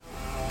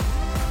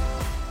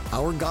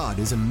Our God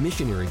is a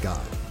missionary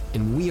God,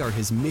 and we are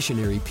his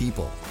missionary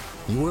people.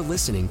 You're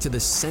listening to The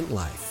Sent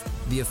Life,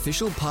 the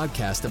official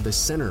podcast of the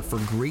Center for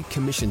Great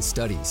Commission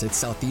Studies at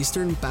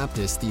Southeastern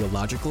Baptist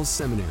Theological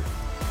Seminary.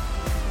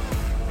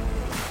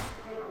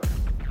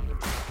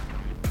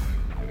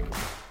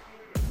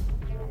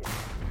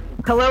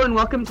 Hello and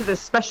welcome to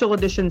this special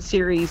edition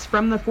series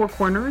from the Four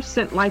Corners,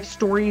 Sent Life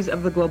Stories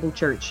of the Global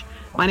Church.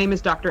 My name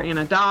is Dr.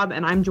 Anna Dobb,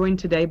 and I'm joined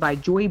today by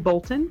Joy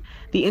Bolton,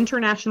 the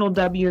International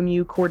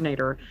WMU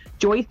Coordinator.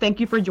 Joy, thank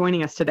you for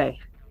joining us today.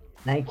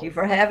 Thank you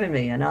for having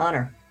me. An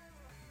honor.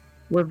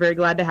 We're very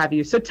glad to have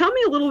you. So tell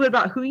me a little bit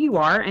about who you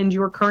are and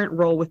your current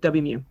role with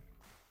WMU.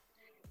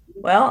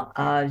 Well,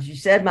 as you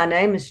said, my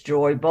name is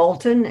Joy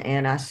Bolton,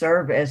 and I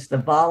serve as the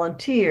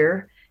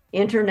volunteer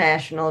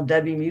International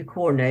WMU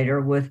Coordinator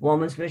with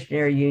Women's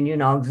Missionary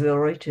Union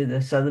Auxiliary to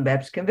the Southern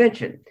Baptist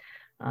Convention.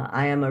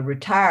 I am a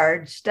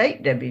retired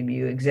state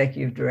WMU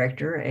Executive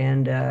Director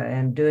and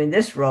am doing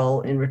this role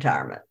in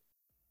retirement.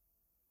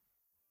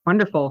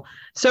 Wonderful.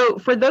 So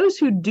for those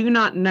who do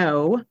not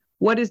know,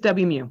 what is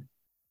WMU?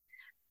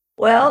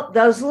 Well,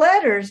 those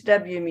letters,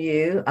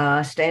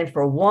 WMU, stand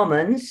for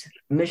Woman's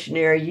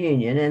Missionary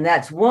Union, and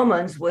that's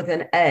woman's with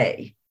an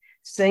A,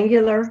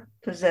 singular,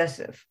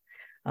 possessive.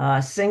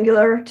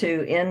 Singular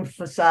to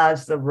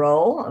emphasize the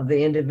role of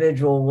the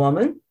individual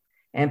woman,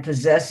 and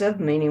possessive,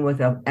 meaning with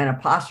an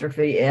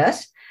apostrophe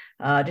S,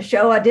 to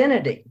show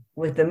identity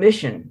with the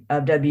mission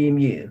of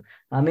WMU,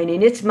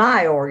 meaning it's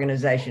my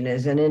organization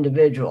as an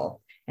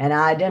individual, and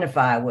I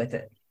identify with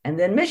it. And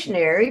then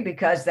missionary,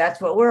 because that's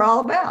what we're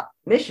all about,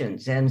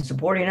 missions and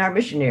supporting our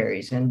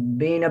missionaries and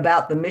being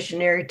about the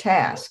missionary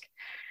task.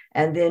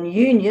 And then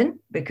union,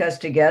 because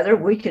together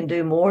we can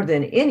do more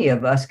than any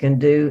of us can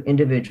do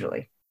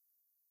individually.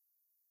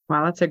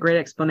 Wow, that's a great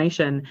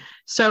explanation.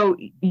 So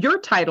your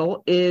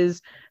title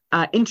is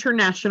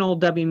International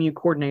WMU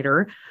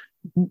Coordinator.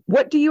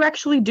 What do you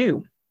actually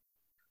do?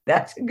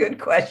 That's a good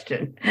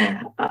question.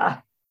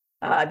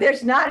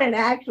 There's not an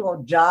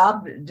actual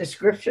job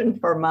description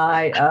for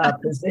my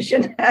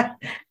position.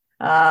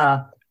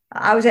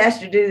 I was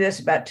asked to do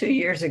this about 2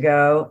 years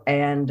ago,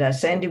 and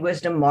Sandy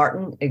Wisdom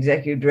Martin,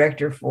 Executive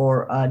Director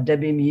for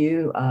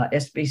WMU,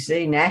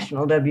 SBC,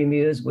 National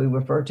WMU as we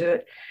refer to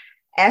it,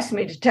 asked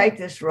me to take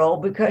this role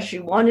because she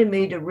wanted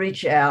me to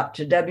reach out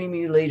to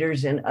WMU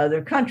leaders in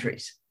other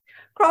countries.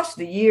 Across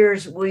the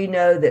years, we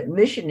know that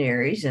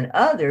missionaries and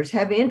others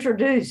have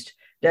introduced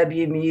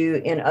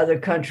WMU in other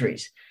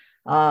countries,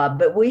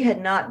 but we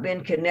had not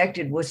been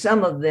connected with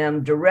some of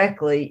them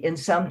directly in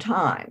some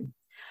time.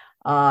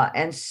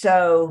 And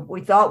so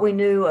we thought we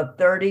knew of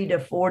 30 to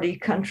 40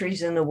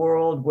 countries in the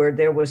world where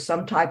there was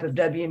some type of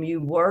WMU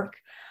work.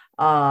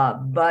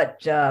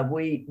 But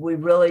we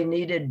really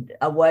needed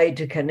a way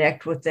to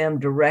connect with them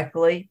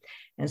directly.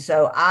 And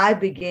so I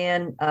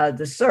began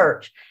the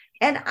search.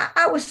 And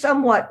I was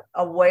somewhat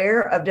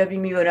aware of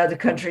WMU in other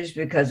countries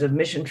because of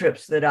mission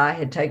trips that I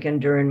had taken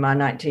during my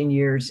 19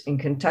 years in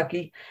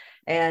Kentucky.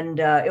 And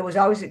it was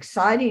always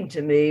exciting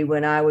to me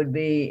when I would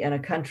be in a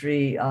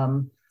country,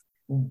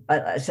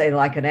 say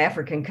like an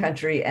African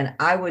country, and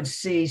I would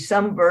see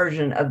some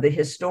version of the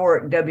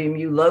historic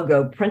WMU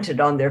logo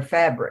printed on their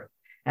fabric.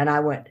 And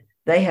I went,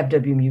 they have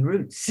WMU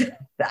roots.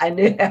 I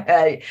knew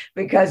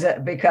because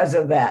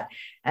of that.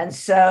 And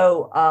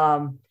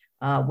so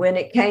when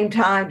it came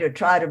time to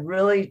try to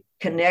really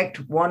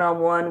connect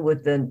one-on-one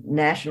with the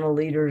national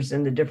leaders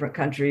in the different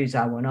countries,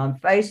 I went on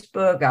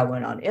Facebook, I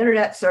went on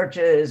internet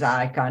searches,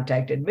 I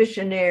contacted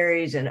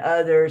missionaries and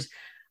others.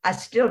 I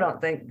still don't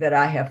think that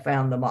I have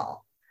found them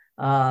all,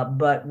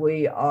 but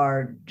we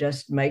are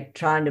just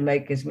trying to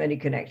make as many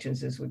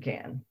connections as we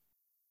can.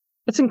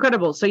 That's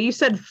incredible. So you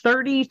said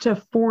 30 to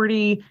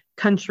 40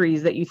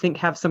 countries that you think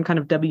have some kind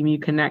of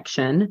WMU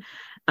connection.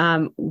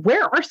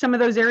 Where are some of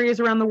those areas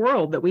around the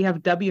world that we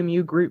have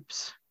WMU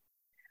groups?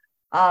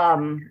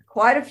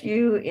 Quite a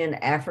few in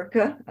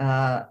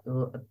Africa,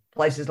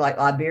 places like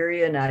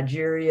Liberia,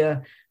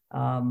 Nigeria,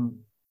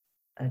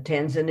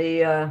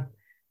 Tanzania,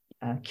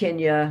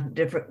 Kenya,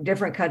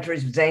 different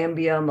countries,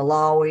 Zambia,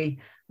 Malawi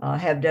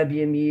have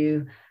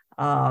WMU.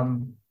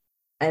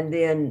 And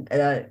then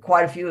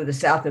quite a few of the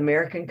South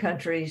American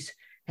countries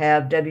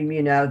have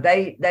WMU now.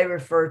 They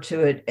refer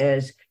to it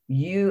as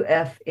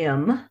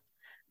UFM,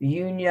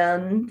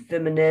 Unión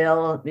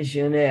Femenil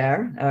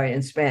Misionera,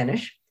 in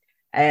Spanish.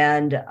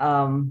 And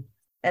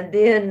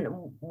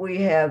then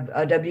we have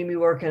WMU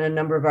work in a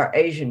number of our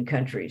Asian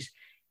countries.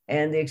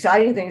 And the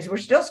exciting thing is we're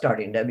still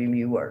starting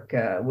WMU work.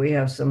 We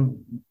have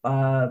some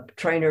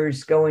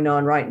trainers going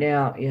on right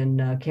now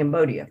in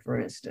Cambodia, for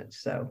instance.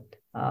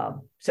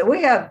 So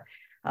we have...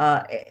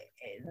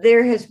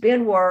 there has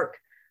been work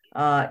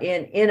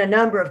in a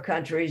number of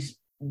countries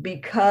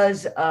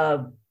because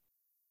of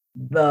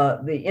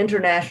the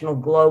international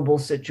global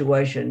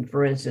situation.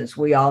 For instance,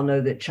 we all know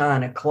that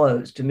China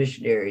closed to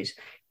missionaries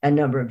a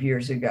number of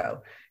years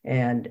ago.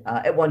 And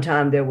at one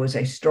time, there was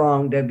a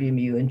strong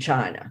WMU in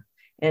China.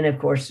 And of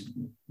course,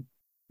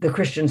 the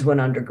Christians went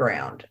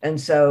underground. And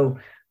so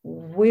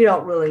we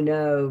don't really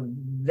know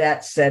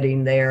that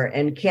setting there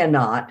and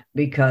cannot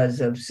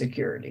because of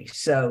security.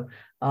 So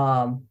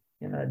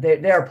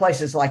there are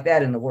places like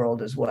that in the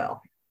world as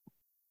well.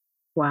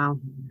 Wow.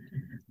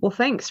 Well,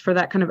 thanks for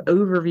that kind of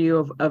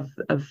overview of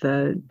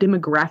the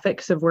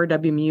demographics of where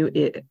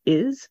WMU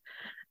is.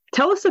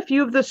 Tell us a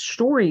few of the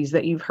stories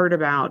that you've heard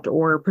about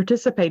or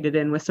participated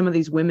in with some of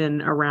these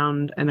women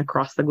around and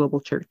across the global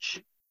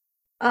church.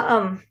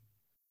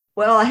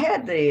 Well, I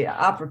had the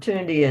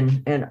opportunity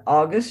in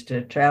August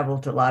to travel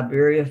to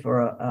Liberia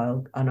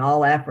for an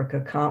All-Africa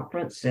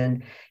conference,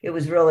 and it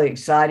was really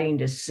exciting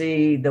to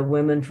see the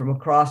women from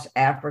across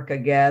Africa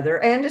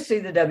gather and to see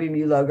the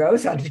WMU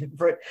logos on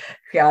different,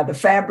 the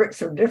fabrics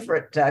from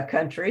different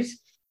countries,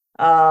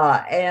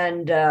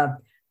 and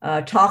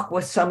talk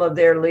with some of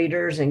their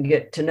leaders and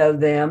get to know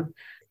them.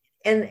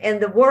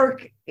 And the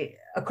work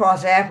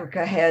across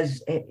Africa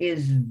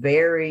is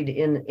varied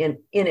in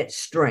its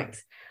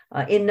strength.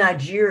 In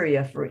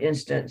Nigeria, for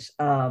instance,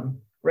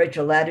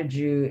 Rachel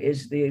Ladiju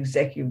is the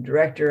executive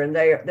director, and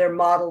they're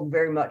modeled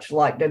very much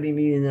like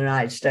WMU in the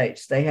United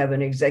States. They have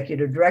an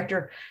executive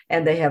director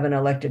and they have an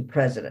elected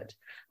president.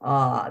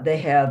 They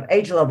have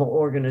age-level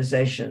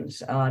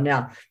organizations.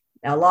 Now,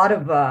 a lot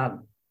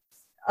of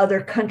other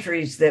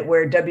countries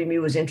where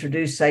WMU was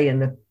introduced, say in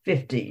the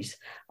 50s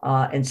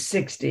and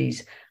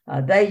 60s,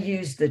 they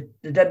use the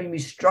WMU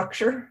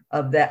structure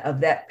of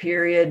that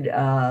period.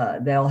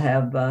 They'll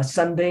have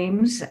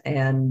sunbeams,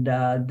 and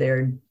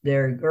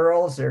their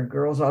girls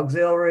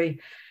auxiliary.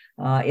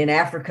 In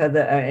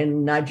Africa,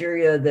 in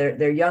Nigeria,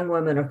 their young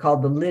women are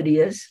called the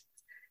Lydias,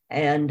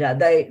 and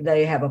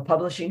they have a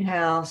publishing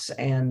house,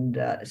 and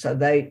so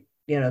they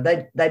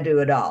do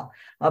it all.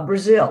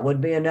 Brazil would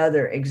be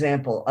another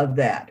example of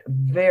that.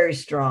 Very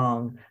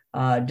strong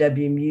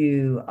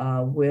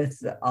WMU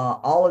with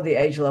all of the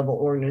age-level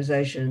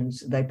organizations.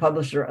 They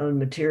publish their own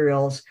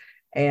materials,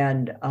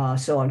 and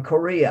so on.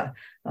 Korea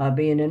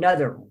being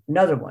another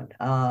one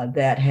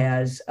that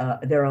has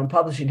their own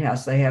publishing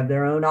house. They have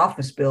their own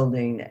office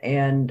building,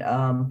 and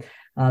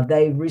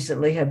they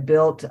recently have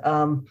built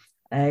a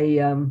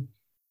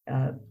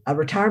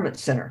retirement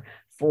center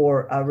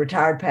for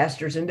retired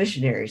pastors and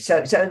missionaries.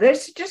 So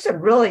there's just a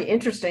really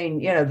interesting,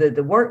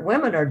 the work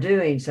women are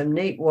doing, some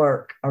neat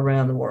work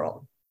around the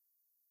world.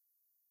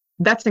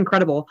 That's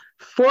incredible.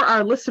 For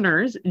our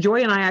listeners,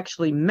 Joy and I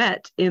actually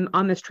met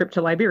on this trip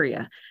to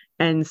Liberia.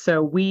 And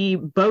so we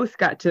both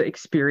got to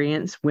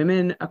experience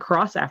women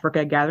across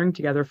Africa gathering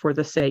together for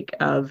the sake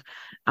of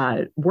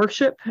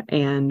worship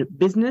and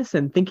business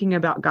and thinking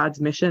about God's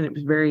mission. It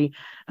was very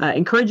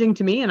encouraging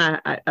to me, and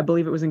I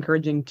believe it was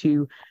encouraging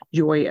to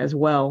Joy as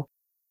well.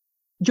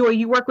 Joy,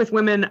 you work with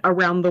women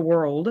around the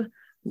world.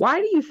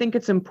 Why do you think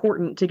it's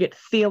important to get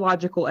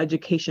theological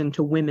education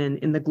to women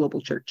in the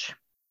global church?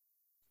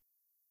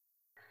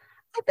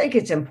 I think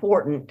it's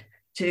important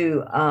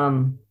to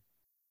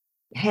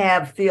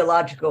have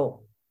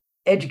theological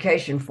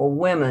education for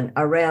women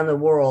around the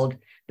world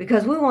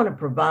because we want to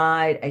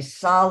provide a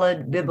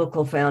solid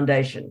biblical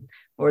foundation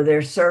for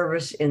their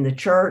service in the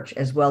church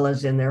as well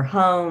as in their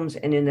homes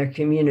and in their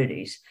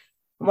communities.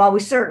 While we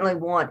certainly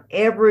want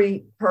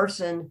every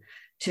person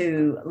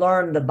to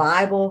learn the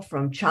Bible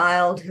from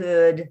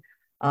childhood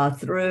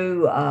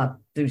through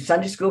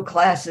Sunday school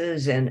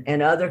classes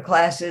and other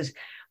classes,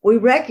 we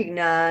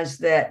recognize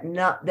that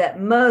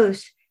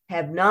most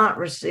have not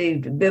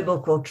received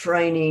biblical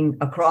training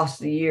across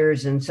the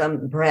years, and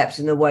some perhaps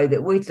in the way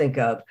that we think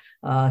of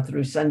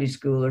through Sunday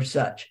school or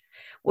such.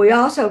 We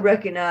also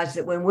recognize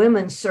that when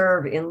women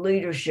serve in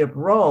leadership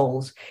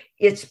roles,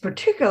 it's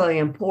particularly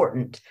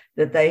important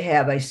that they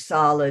have a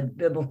solid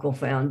biblical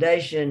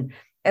foundation,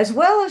 as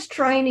well as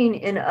training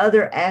in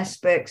other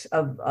aspects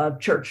of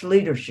church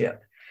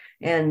leadership.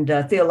 And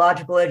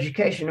theological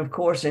education, of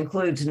course,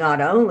 includes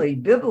not only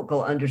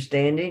biblical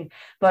understanding,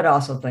 but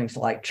also things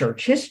like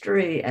church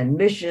history and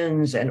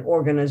missions and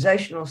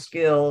organizational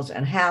skills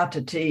and how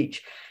to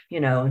teach,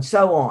 and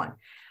so on.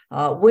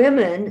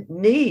 Women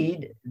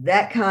need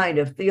that kind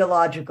of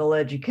theological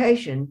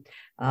education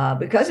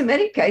because in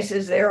many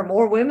cases, there are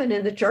more women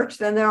in the church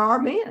than there are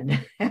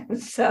men.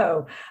 And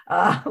so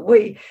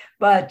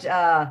but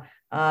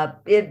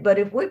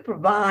if we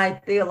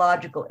provide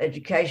theological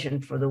education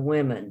for the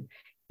women,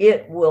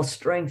 it will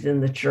strengthen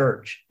the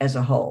church as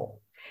a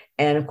whole.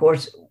 And of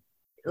course,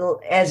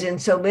 as in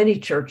so many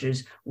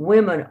churches,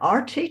 women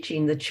are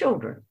teaching the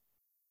children.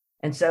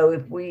 And so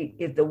if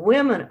the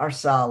women are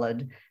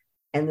solid,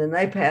 and then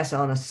they pass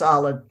on a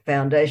solid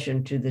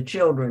foundation to the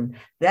children,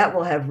 that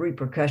will have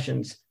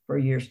repercussions for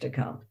years to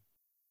come.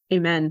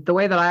 Amen. The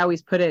way that I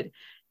always put it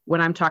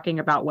when I'm talking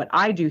about what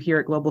I do here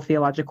at Global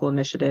Theological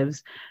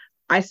Initiatives,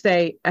 I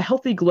say a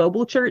healthy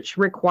global church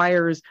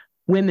requires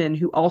women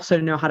who also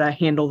know how to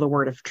handle the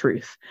word of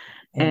truth.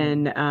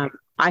 And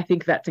I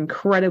think that's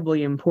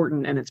incredibly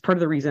important. And it's part of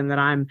the reason that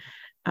I'm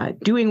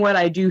doing what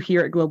I do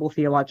here at Global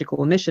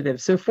Theological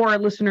Initiatives. So for our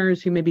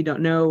listeners who maybe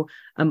don't know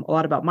a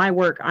lot about my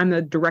work, I'm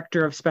the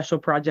Director of Special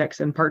Projects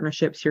and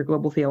Partnerships here at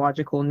Global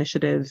Theological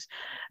Initiatives.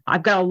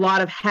 I've got a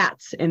lot of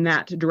hats in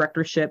that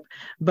directorship,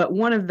 but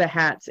one of the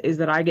hats is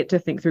that I get to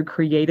think through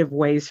creative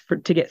ways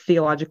to get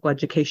theological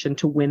education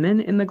to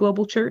women in the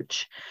global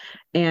church.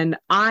 And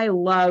I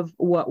love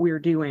what we're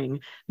doing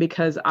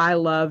because I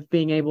love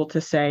being able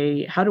to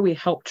say, how do we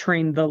help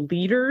train the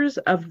leaders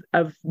of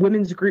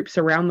women's groups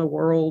around the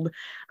world?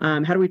 How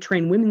do we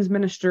train women's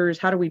ministers?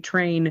 How do we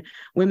train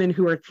women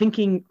who are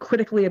thinking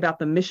critically about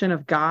the mission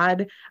of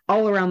God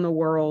all around the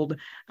world?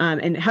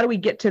 And how do we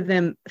get to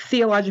them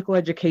theological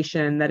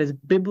education that is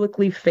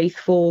biblically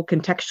faithful,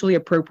 contextually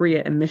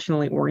appropriate, and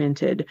missionally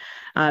oriented?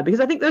 Because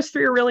I think those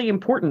three are really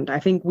important. I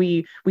think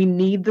we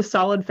need the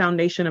solid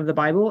foundation of the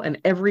Bible, and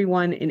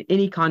everyone in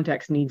any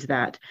context needs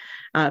that.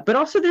 But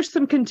also there's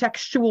some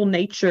contextual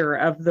nature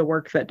of the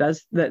work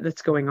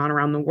that's going on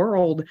around the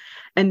world.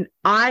 And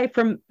I,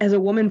 as a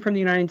woman from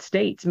the United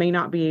States, may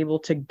not be able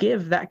to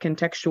give that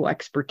contextual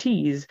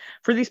expertise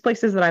for these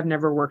places that I've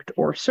never worked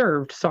or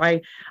served. So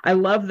I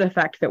love the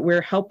fact that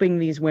we're helping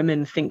these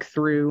women think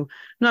through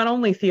not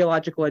only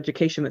theological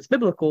education that's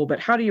biblical, but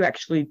how do you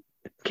actually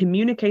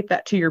communicate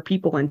that to your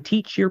people and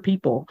teach your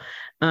people?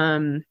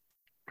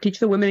 Teach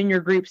the women in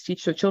your groups,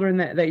 teach the children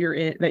that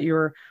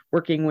you're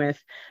working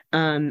with.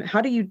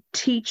 How do you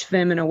teach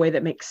them in a way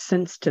that makes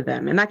sense to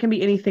them? And that can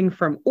be anything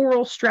from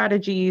oral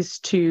strategies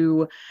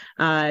to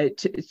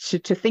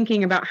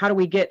thinking about how do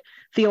we get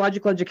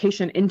theological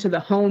education into the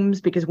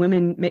homes, because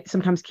women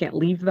sometimes can't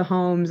leave the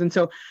homes. And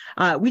so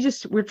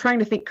we're trying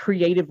to think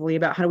creatively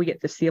about how do we get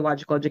this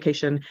theological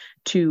education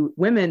to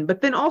women,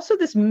 but then also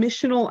this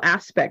missional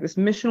aspect, this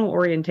missional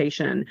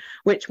orientation,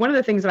 which one of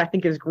the things that I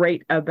think is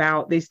great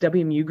about these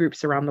WMU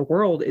groups around the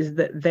world is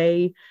that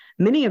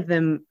many of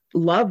them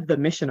love the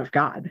mission of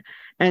God.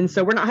 And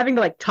so we're not having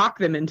to talk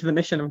them into the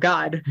mission of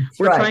God.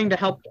 We're trying to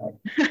help.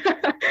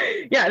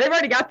 Yeah, they've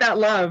already got that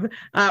love.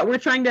 We're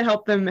trying to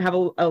help them have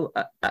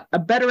a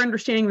better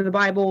understanding of the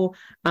Bible,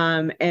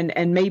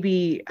 and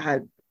maybe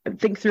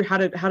think through how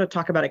to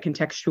talk about it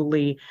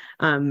contextually.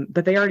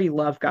 But they already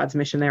love God's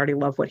mission. They already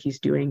love what he's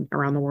doing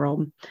around the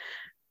world.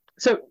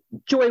 So,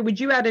 Joy, would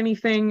you add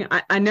anything?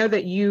 I know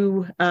that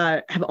you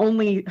have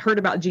only heard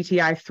about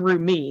GTI through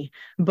me,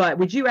 but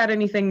would you add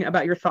anything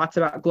about your thoughts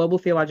about global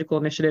theological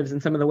initiatives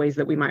and some of the ways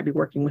that we might be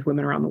working with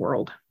women around the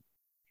world?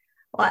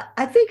 Well,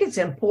 I think it's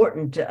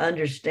important to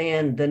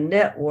understand the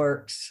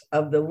networks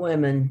of the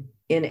women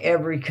in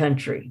every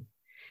country.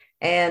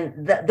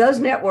 And those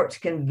networks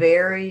can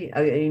vary.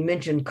 You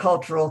mentioned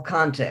cultural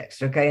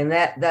context, okay? And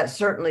that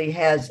certainly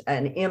has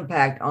an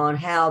impact on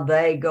how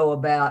they go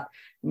about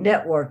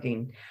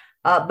networking.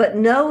 But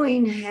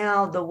knowing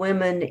how the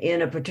women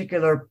in a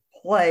particular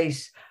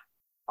place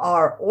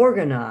are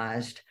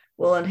organized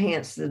will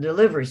enhance the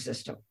delivery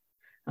system.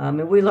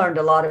 And we learned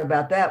a lot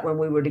about that when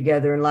we were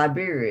together in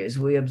Liberia, as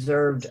we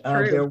observed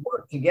their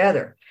work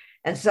together.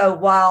 And so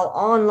while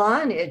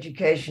online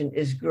education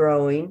is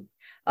growing,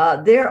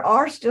 there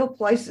are still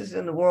places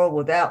in the world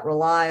without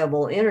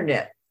reliable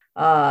internet,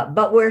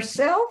 but where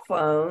cell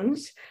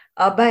phones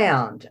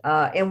abound.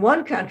 In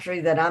one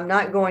country that I'm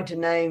not going to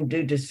name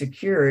due to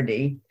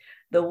security,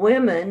 the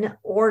women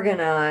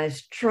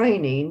organized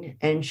training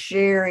and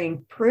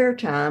sharing prayer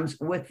times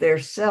with their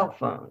cell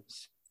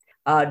phones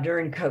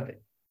during COVID.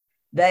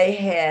 They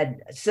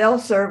had cell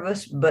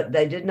service, but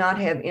they did not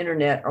have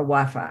internet or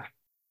Wi-Fi.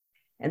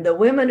 And the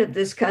women of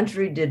this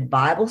country did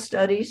Bible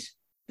studies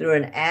through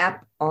an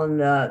app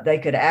they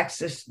could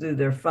access through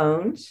their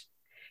phones.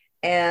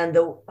 And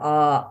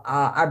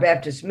our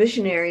Baptist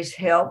missionaries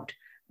helped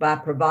by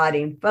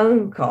providing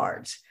phone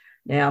cards.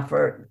 Now,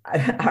 for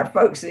our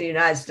folks in the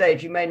United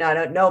States, you may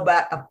not know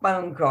about a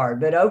phone card,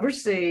 but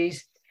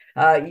overseas,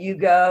 you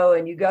go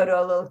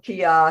to a little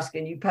kiosk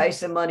and you pay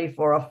some money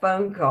for a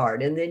phone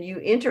card, and then you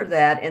enter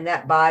that, and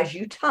that buys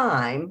you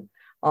time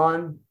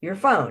on your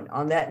phone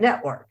on that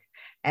network.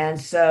 And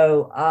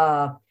so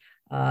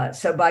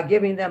by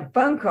giving them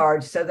phone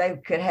cards, so they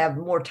could have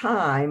more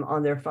time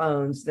on their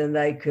phones, then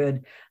they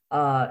could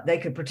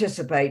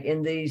participate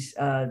in these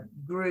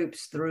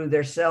groups through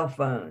their cell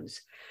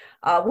phones.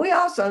 We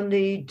also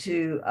need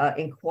to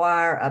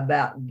inquire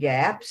about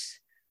gaps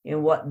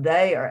in what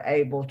they are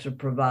able to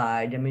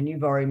provide. I mean,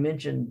 you've already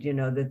mentioned,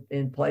 that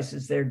in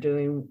places they're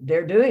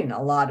doing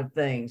a lot of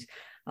things.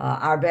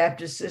 Our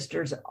Baptist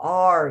sisters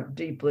are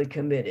deeply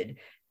committed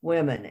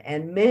women,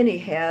 and many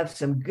have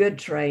some good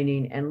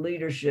training and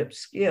leadership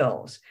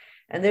skills.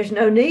 And there's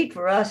no need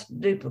for us to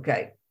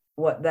duplicate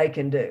what they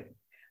can do.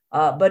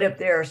 But if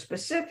there are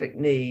specific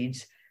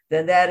needs,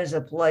 then that is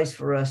a place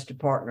for us to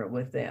partner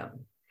with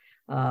them.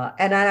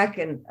 And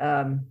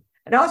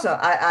also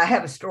I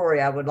have a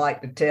story I would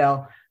like to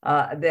tell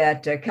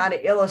that kind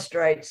of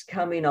illustrates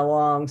coming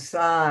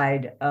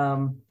alongside,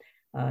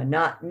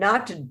 not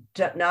to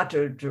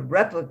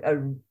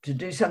replicate, to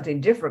do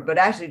something different, but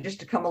actually just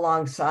to come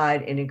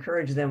alongside and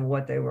encourage them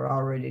what they were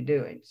already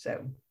doing.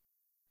 So,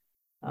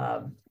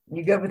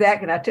 you good with that?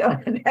 Can I tell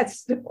that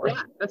story?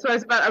 Yeah, that's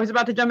what I was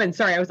about to jump in.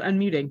 Sorry, I was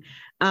unmuting.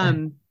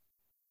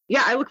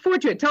 Yeah, I look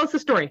forward to it. Tell us the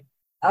story.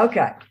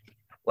 Okay.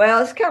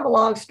 Well, it's kind of a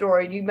long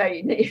story. You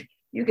may need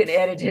You can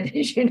edit it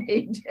as you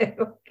need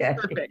to. Okay.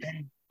 Perfect.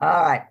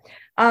 All right.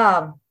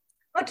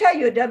 I'll tell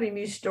you a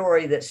WMU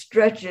story that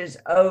stretches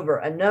over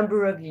a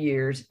number of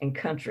years and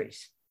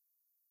countries.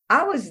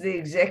 I was the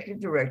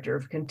executive director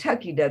of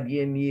Kentucky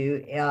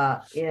WMU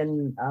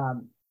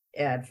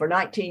for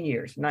 19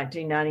 years,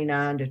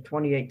 1999 to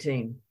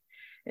 2018.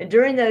 And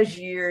during those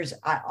years,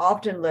 I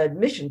often led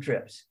mission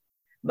trips.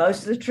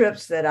 Most of the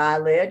trips that I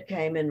led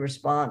came in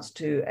response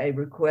to a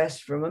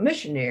request from a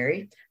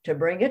missionary to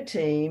bring a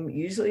team,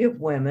 usually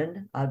of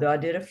women, although I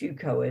did a few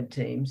co-ed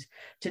teams,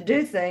 to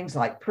do things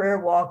like prayer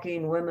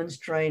walking, women's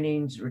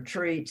trainings,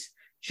 retreats,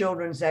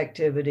 children's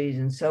activities,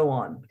 and so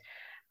on.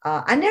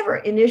 I never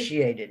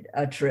initiated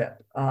a trip.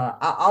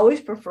 I always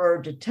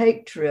preferred to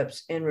take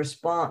trips in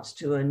response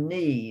to a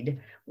need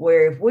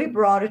where if we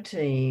brought a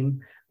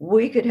team,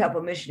 we could help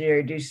a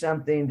missionary do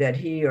something that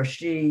he or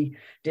she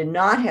did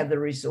not have the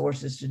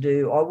resources to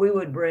do, or we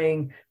would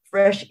bring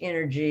fresh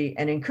energy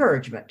and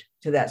encouragement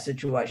to that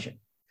situation.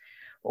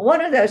 Well,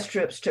 one of those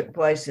trips took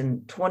place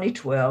in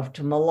 2012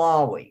 to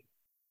Malawi.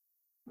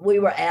 We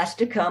were asked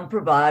to come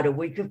provide a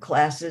week of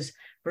classes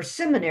for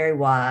seminary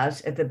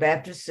wives at the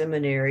Baptist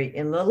Seminary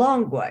in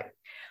Lilongwe.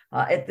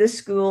 At this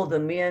school, the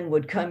men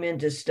would come in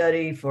to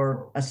study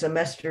for a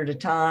semester at a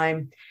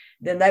time.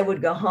 Then they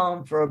would go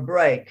home for a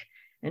break.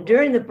 And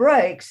during the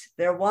breaks,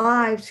 their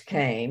wives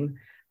came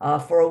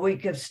for a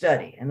week of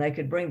study, and they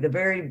could bring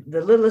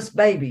the littlest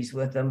babies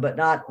with them, but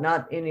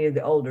not any of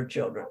the older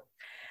children.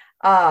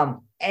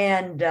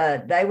 And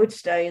they would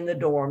stay in the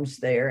dorms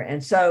there.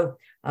 And so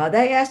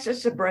they asked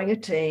us to bring a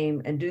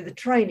team and do the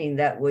training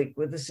that week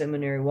with the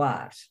seminary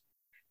wives.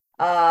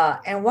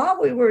 And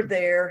while we were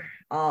there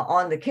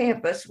on the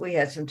campus, we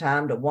had some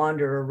time to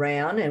wander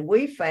around, and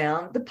we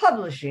found the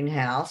publishing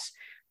house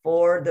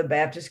for the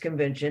Baptist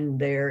Convention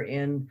there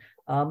in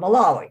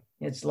Malawi.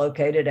 It's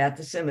located at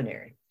the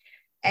seminary.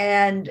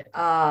 And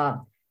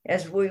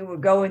as we were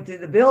going through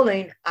the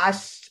building, I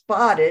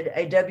spotted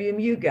a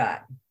WMU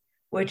guide,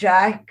 which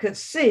I could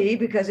see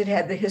because it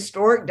had the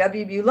historic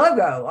WMU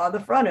logo on the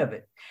front of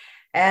it.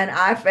 And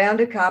I found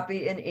a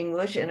copy in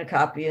English and a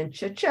copy in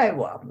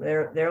Chichewa,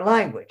 their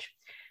language.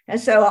 And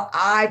so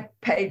I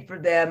paid for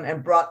them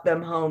and brought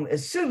them home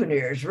as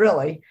souvenirs,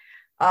 really.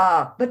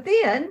 But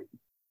then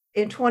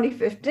in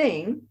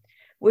 2015,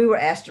 we were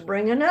asked to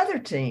bring another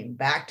team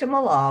back to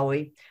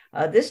Malawi,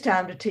 this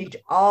time to teach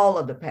all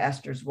of the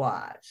pastors'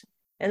 wives.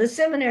 And the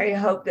seminary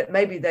hoped that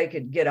maybe they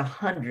could get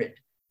 100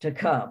 to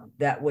come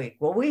that week.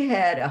 Well, we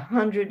had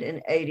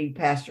 180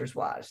 pastors'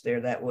 wives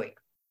there that week.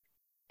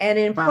 And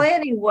in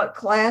planning what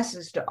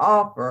classes to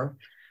offer,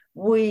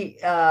 we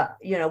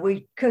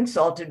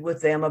consulted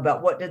with them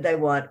about what did they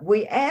want.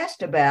 We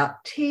asked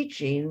about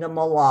teaching the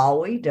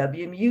Malawi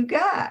WMU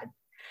guide,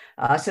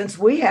 since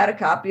we had a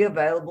copy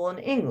available in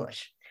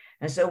English.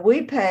 And so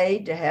we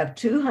paid to have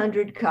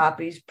 200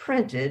 copies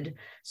printed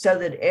so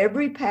that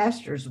every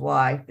pastor's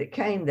wife that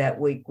came that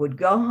week would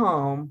go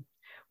home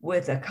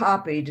with a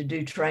copy to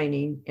do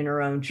training in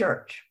her own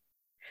church.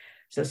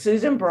 So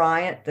Susan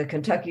Bryant, the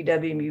Kentucky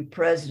WMU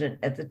president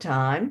at the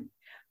time,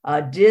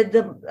 did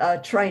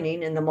the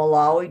training in the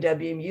Malawi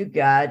WMU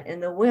guide,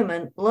 and the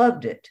women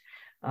loved it.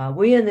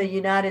 We in the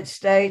United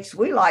States,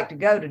 we like to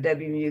go to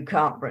WMU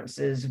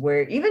conferences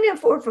where, even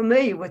if we're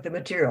familiar with the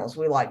materials,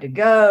 we like to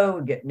go,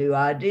 get new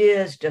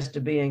ideas just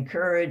to be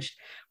encouraged.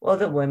 Well,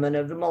 the women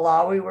of the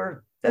Malawi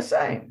were the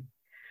same.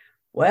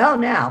 Well,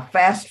 now,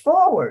 fast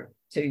forward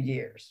 2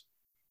 years.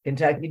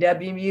 Kentucky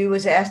WMU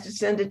was asked to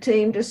send a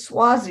team to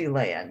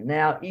Swaziland,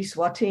 now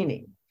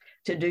Eswatini,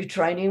 to do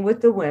training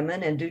with the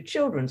women and do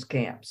children's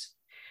camps.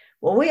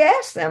 Well, we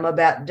asked them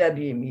about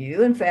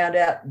WMU and found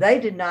out they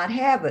did not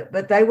have it,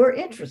 but they were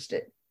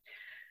interested.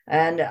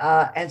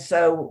 And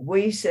so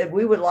we said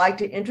we would like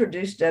to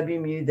introduce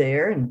WMU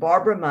there. And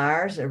Barbara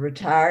Myers, a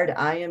retired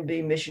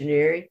IMB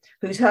missionary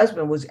whose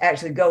husband was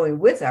actually going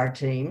with our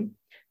team,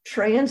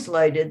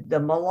 translated the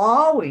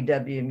Malawi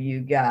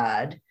WMU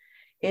guide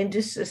into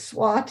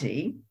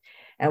Siswati.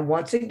 And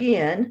once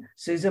again,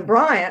 Susan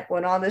Bryant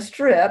went on this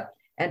trip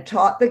and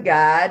taught the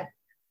guide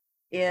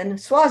in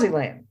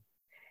Swaziland.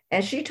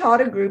 And she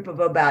taught a group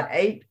of about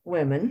 8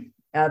 women,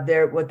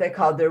 what they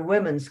called their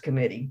women's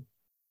committee.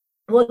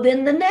 Well,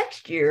 then the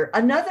next year,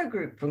 another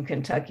group from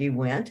Kentucky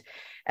went,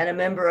 and a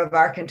member of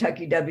our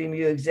Kentucky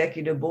WMU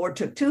executive board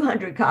took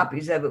 200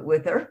 copies of it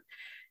with her,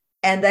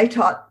 and they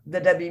taught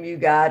the WMU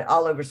guide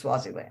all over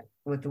Swaziland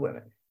with the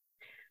women.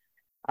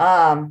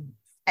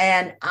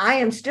 And I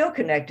am still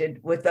connected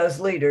with those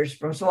leaders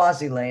from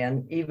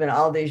Swaziland, even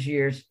all these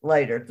years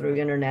later, through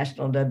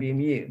International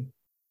WMU.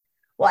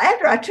 Well,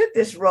 after I took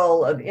this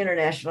role of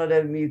International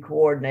WMU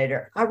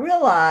coordinator, I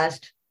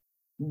realized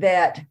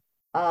that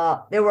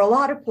there were a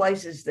lot of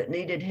places that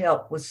needed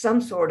help with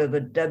some sort of a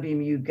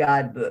WMU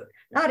guidebook.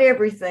 Not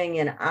everything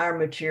in our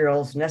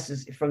materials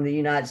from the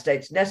United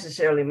States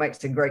necessarily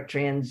makes a great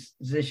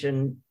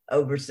transition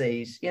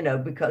overseas,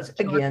 because,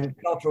 again,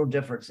 cultural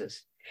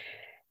differences.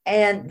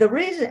 And the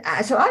reason,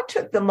 so I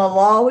took the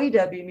Malawi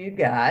WMU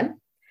guide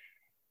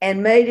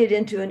and made it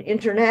into an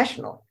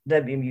international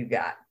WMU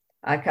guide.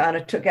 I kind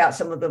of took out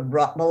some of the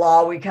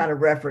Malawi kind of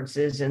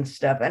references and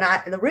stuff.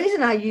 And the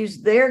reason I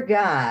used their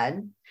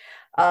guide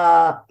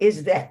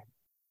is that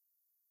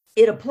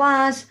it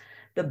applies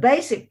the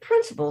basic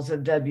principles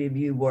of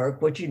WMU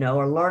work, which,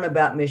 are learn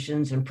about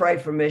missions and pray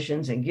for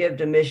missions and give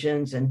to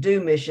missions and do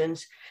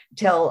missions,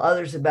 tell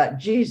others about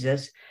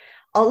Jesus,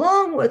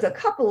 along with a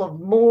couple of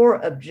more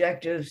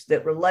objectives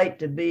that relate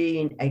to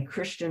being a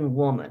Christian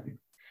woman.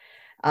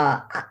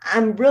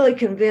 I'm really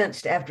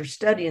convinced after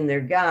studying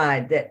their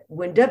guide that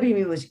when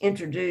WMU was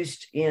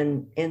introduced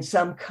in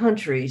some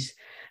countries,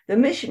 the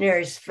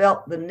missionaries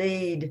felt the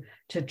need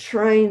to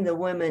train the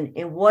women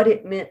in what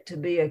it meant to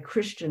be a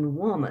Christian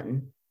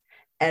woman,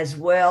 as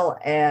well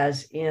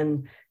as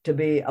to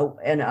be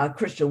a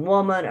Christian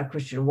woman, a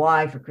Christian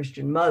wife, a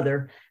Christian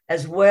mother,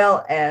 as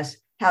well as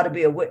how to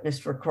be a witness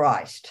for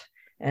Christ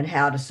and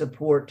how to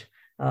support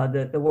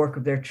the work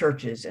of their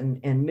churches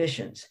and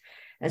missions.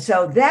 And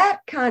so that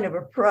kind of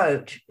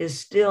approach is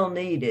still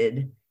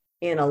needed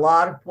in a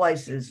lot of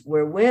places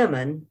where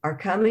women are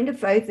coming to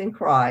faith in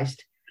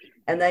Christ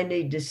and they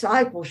need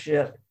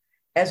discipleship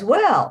as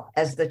well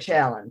as the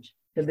challenge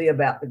to be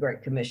about the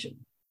Great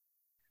Commission.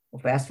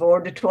 Well, fast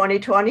forward to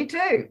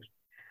 2022.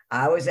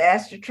 I was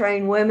asked to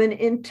train women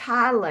in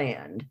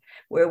Thailand,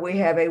 where we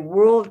have a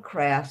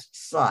world-class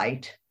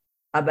site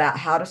about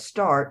how to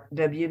start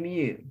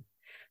WMU.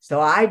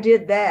 So I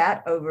did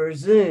that over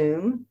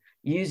Zoom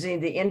using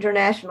the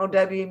International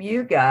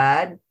WMU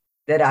Guide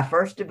that I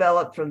first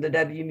developed from the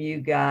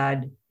WMU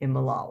Guide in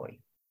Malawi.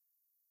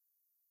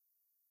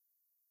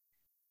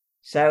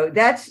 So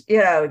that's,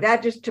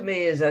 that just to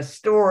me is a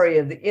story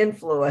of the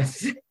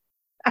influence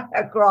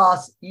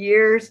across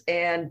years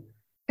and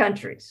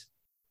countries.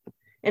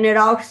 And it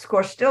all, of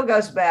course, still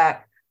goes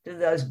back to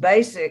those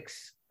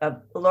basics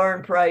of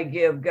learn, pray,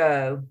 give,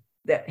 go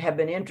that have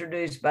been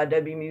introduced by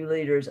WMU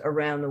leaders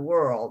around the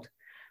world.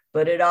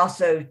 But it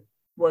also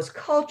was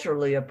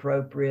culturally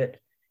appropriate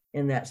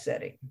in that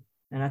setting.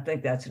 And I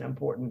think that's an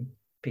important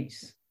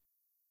piece.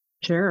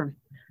 Sure.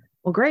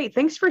 Well, great.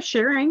 Thanks for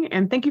sharing.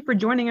 And thank you for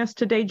joining us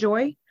today,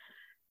 Joy.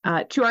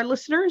 To our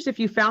listeners, if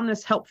you found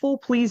this helpful,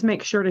 please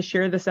make sure to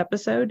share this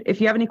episode. If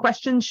you have any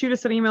questions, shoot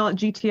us an email at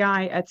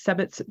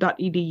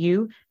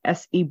gti@sebts.edu,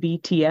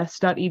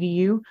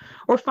 sebts.edu,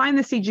 or find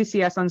the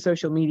CGCS on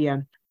social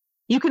media.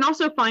 You can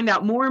also find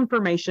out more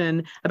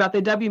information about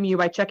the WMU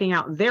by checking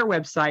out their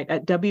website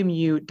at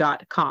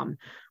wmu.com.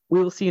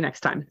 We will see you next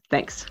time.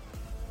 Thanks.